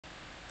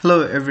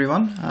Hello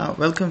everyone,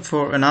 welcome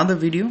for another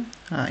video.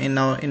 In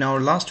our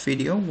last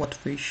video, what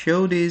we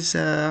showed is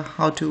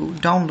how to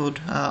download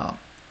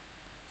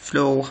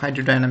flow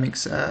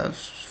hydrodynamics,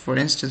 for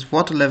instance,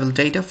 water level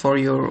data for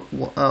your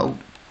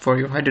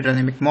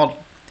hydrodynamic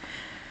model.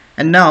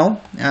 And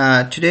now,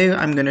 today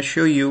I'm going to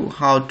show you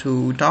how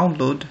to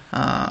download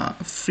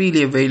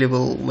freely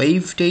available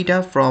wave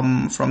data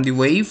from the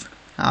wave,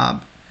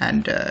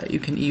 and you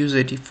can use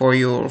it for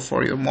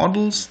your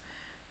models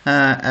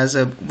as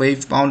a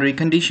wave boundary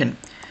condition.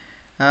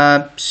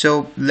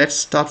 So let's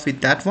start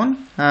with that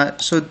one.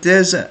 So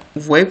there's a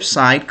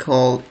website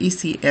called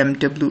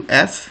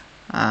ECMWF.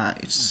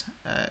 It's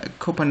a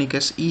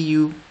Copernicus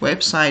EU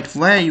website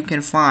where you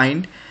can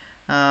find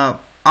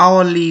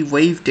hourly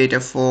wave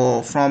data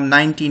from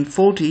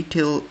 1940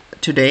 till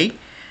today.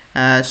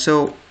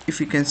 So if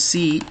you can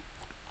see,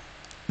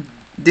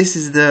 this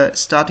is the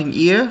starting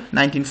year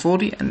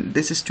 1940 and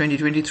this is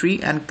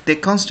 2023, and they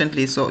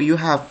constantly, so you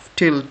have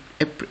till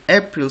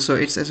April, so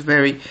it's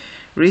very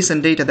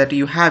recent data that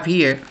you have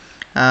here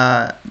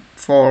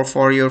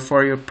for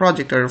your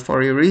project or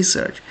for your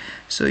research.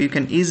 So you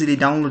can easily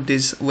download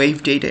this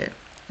wave data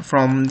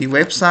from the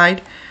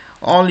website.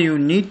 All you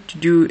need to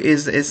do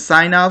is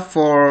sign up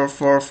for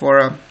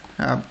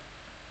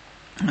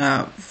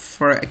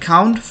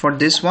account for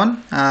this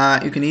one.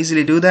 You can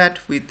easily do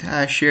that with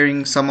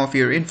sharing some of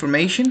your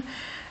information,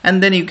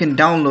 and then you can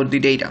download the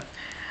data.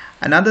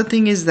 Another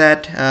thing is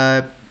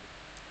that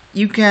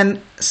you can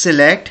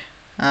select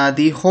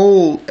the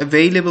whole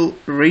available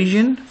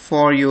region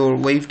for your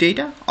wave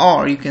data,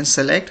 or you can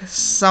select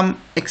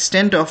some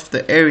extent of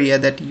the area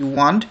that you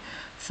want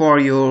for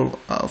your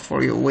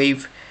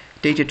wave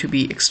data to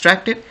be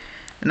extracted.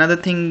 Another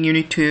thing you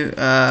need to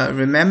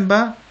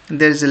remember,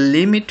 there's a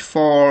limit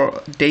for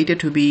data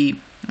to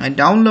be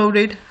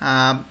downloaded.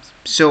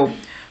 So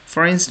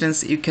for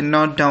instance, you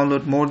cannot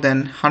download more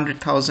than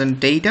 100,000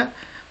 data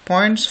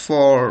points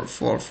for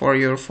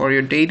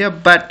your data,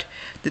 but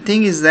the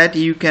thing is that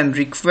you can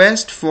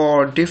request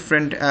for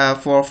different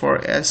for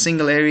a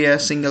single area,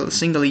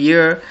 single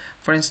year.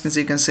 For instance,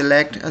 you can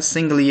select a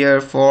single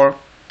year for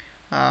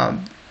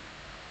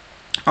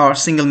or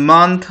single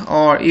month,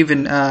 or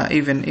even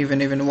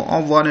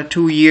 1 or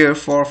 2 year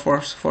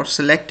for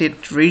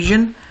selected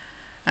region,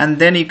 and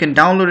then you can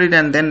download it,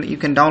 and then you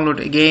can download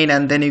again,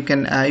 and then you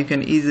can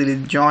easily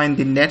join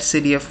the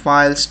netcdf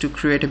files to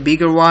create a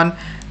bigger one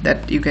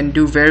that you can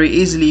do very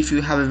easily if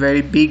you have a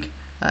very big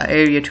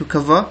area to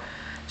cover.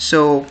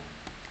 So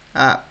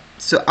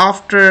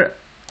after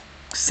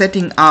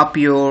setting up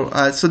your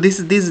so these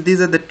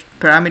are the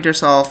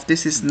parameters of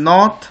this is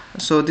north.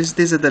 So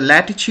these are the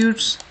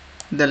latitudes,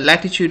 the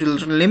latitudinal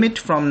limit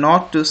from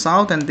north to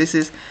south, and this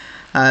is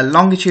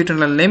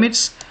longitudinal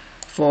limits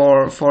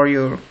for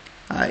your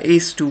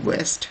east to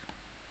west.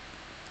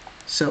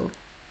 So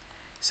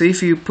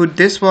if you put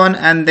this one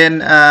and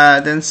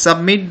then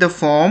submit the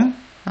form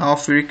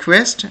of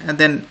request, and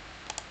then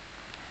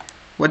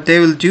what they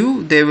will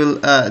do, they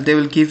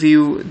will give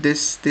you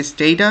this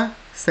data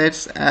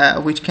sets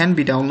which can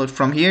be downloaded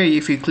from here.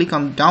 If you click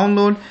on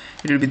download,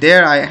 it will be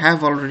there. I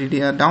have already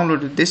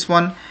downloaded this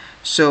one.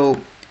 So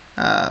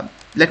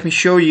let me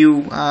show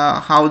you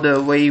how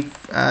the wave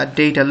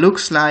data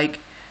looks like.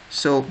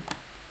 So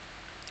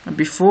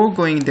before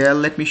going there,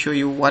 let me show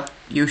you what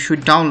you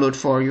should download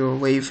for your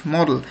wave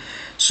model.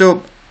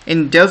 So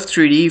in Delft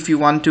 3D, if you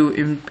want to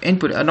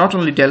input not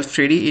only Delft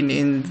 3D,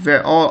 in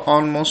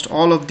almost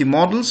all of the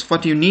models,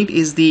 what you need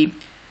is the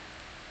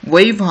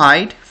wave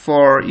height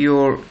for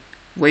your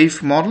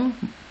wave model.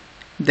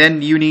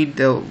 Then you need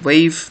the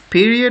wave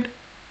period,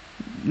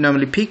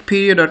 normally peak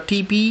period or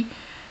TP,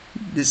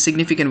 the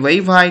significant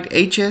wave height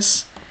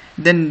HS,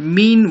 then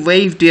mean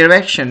wave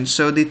direction,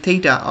 so the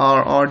theta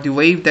or the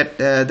wave that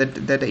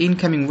the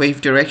incoming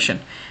wave direction,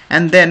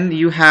 and then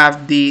you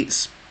have the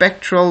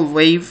spectral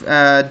wave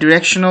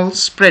directional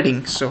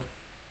spreading. So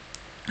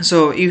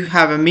you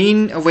have a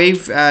mean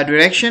wave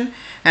direction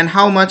and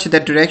how much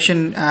that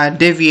direction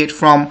deviate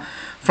from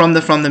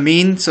the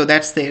mean, so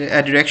that's the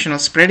directional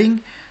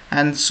spreading.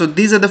 And so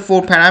these are the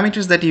 4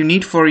 parameters that you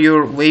need for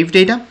your wave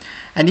data.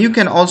 And you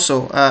can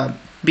also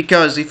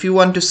because if you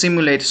want to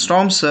simulate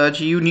storm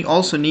surge, you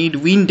also need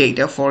wind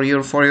data for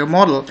your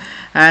model,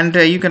 and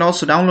you can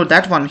also download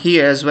that one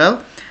here as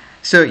well.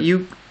 So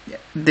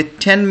the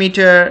 10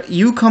 meter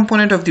U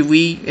component of the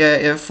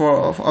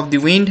of the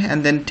wind,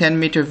 and then 10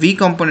 meter V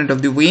component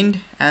of the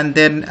wind, and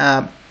then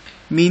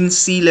mean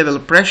sea level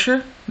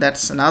pressure.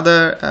 That's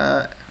another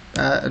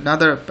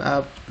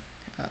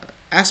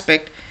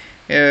aspect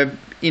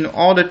in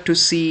order to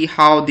see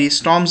how the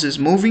storms is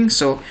moving.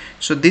 So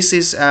this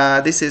is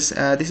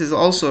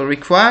also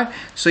required.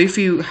 So if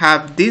you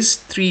have these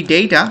 3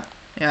 data,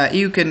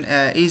 you can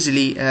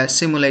easily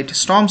simulate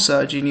storm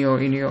surge in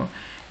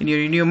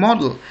your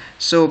model.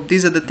 So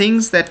these are the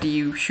things that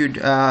you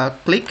should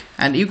click,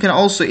 and you can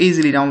also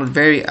easily download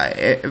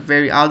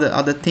very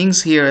other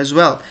things here as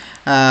well.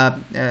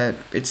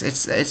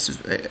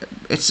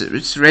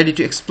 It's ready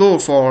to explore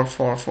for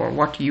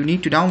what you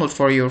need to download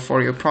for your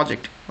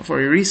project, for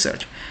your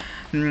research.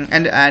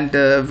 And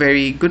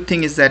very good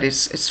thing is that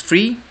it's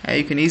free.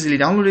 You can easily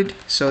download it.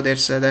 So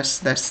that's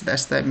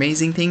the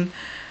amazing thing.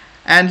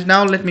 And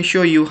now let me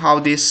show you how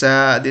this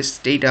this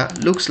data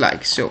looks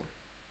like. So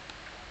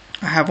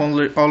I have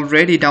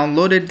already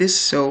downloaded this.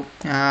 So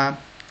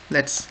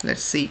let's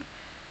see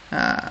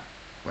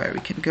where we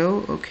can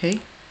go.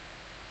 Okay.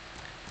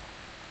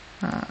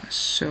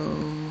 So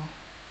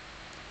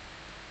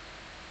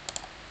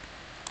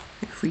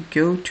if we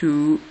go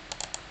to,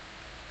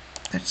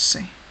 let's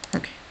see,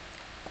 okay.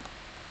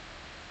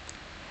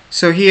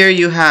 So here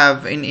you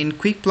have in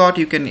QuickPlot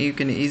you can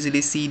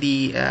easily see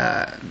the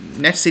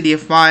netcdf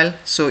file.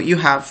 So you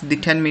have the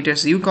 10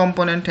 meters U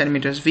component, 10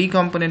 meters V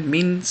component,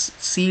 mean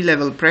sea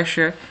level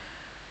pressure,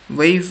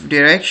 wave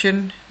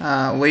direction,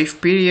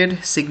 wave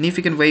period,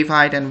 significant wave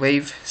height, and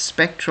wave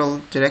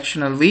spectral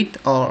directional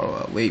width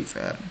or wave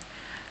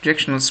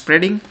directional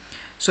spreading.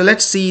 So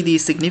let's see the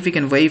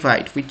significant wave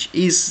height, which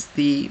is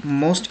the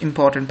most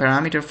important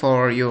parameter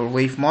for your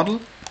wave model.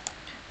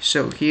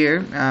 So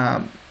here,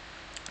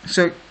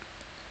 so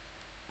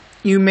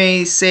you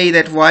may say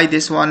that why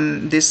this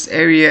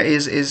area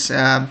is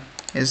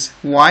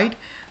wide,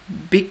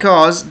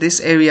 because this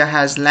area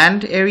has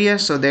land area,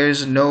 so there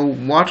is no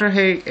water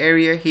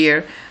area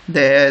here.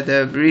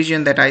 The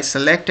region that I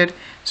selected,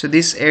 so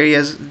these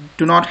areas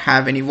do not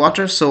have any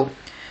water, so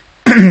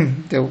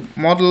the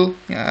model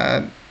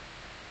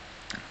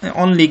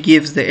only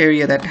gives the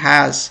area that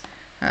has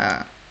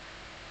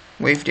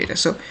wave data.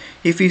 So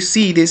if you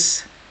see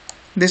this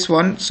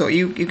one, so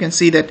you can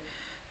see that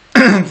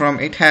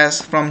it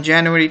has from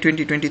January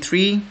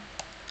 2023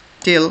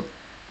 till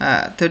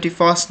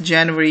 31st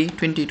January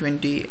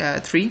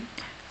 2023.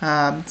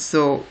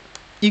 So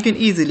you can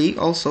easily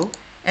also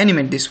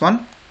animate this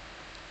one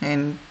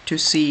and to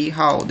see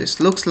how this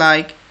looks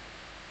like.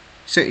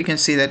 So you can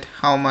see that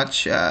how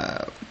much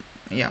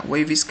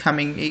wave is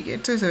coming.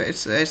 It's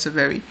a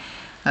very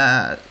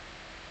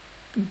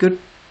good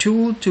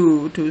tool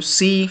to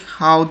see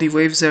how the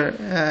waves are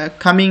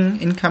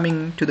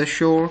incoming to the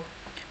shore.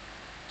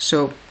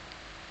 So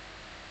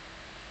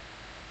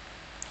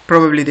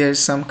probably there's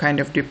some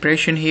kind of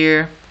depression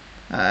here.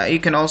 You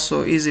can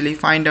also easily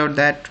find out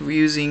that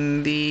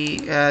using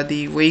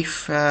the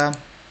wave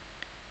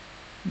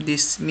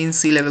this mean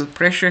sea level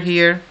pressure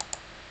here.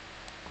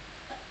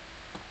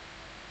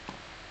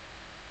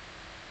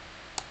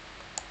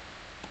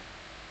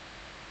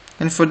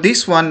 And for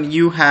this one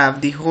you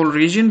have the whole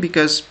region,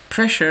 because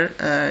pressure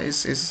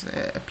is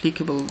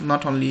applicable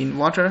not only in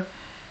water.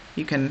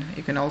 You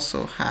can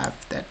also have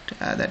that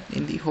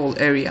in the whole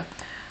area.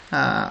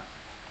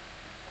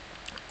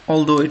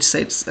 Although it's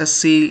a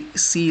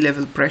sea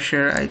level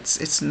pressure,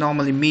 it's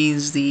normally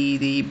means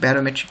the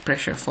barometric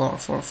pressure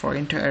for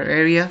entire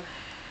area.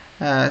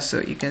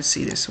 So you can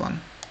see this one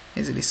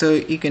easily. So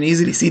you can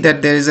easily see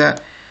that there is a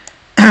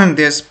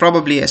there's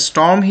probably a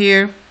storm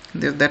here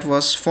that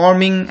was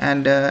forming,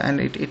 and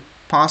it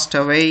passed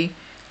away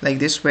like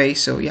this way.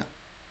 So yeah,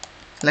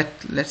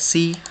 let's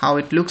see how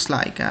it looks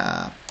like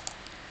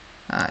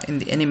in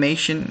the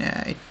animation.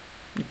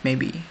 It may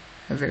be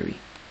a very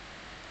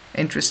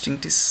interesting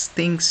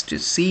things to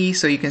see.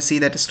 So you can see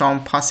that the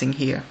storm passing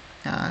here.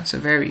 It's a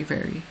very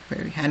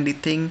handy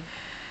thing.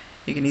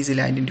 You can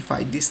easily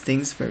identify these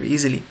things very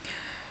easily.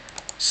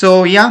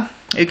 So yeah,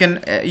 you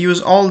can use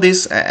all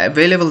this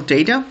available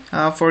data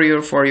for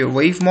your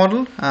wave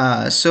model.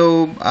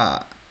 So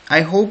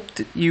I hope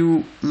that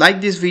you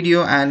like this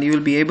video and you will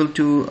be able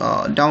to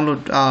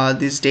download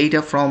this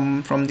data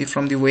from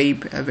the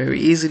web very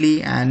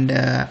easily. And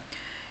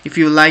if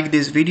you like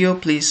this video,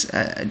 please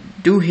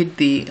do hit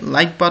the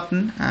like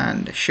button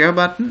and share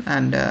button,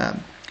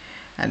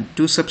 and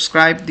do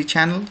subscribe the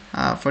channel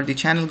for the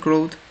channel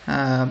growth.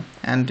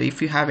 And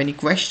if you have any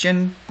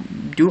question,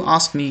 do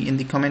ask me in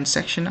the comment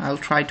section. I'll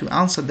try to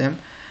answer them.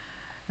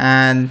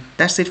 And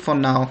that's it for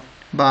now.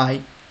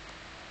 Bye.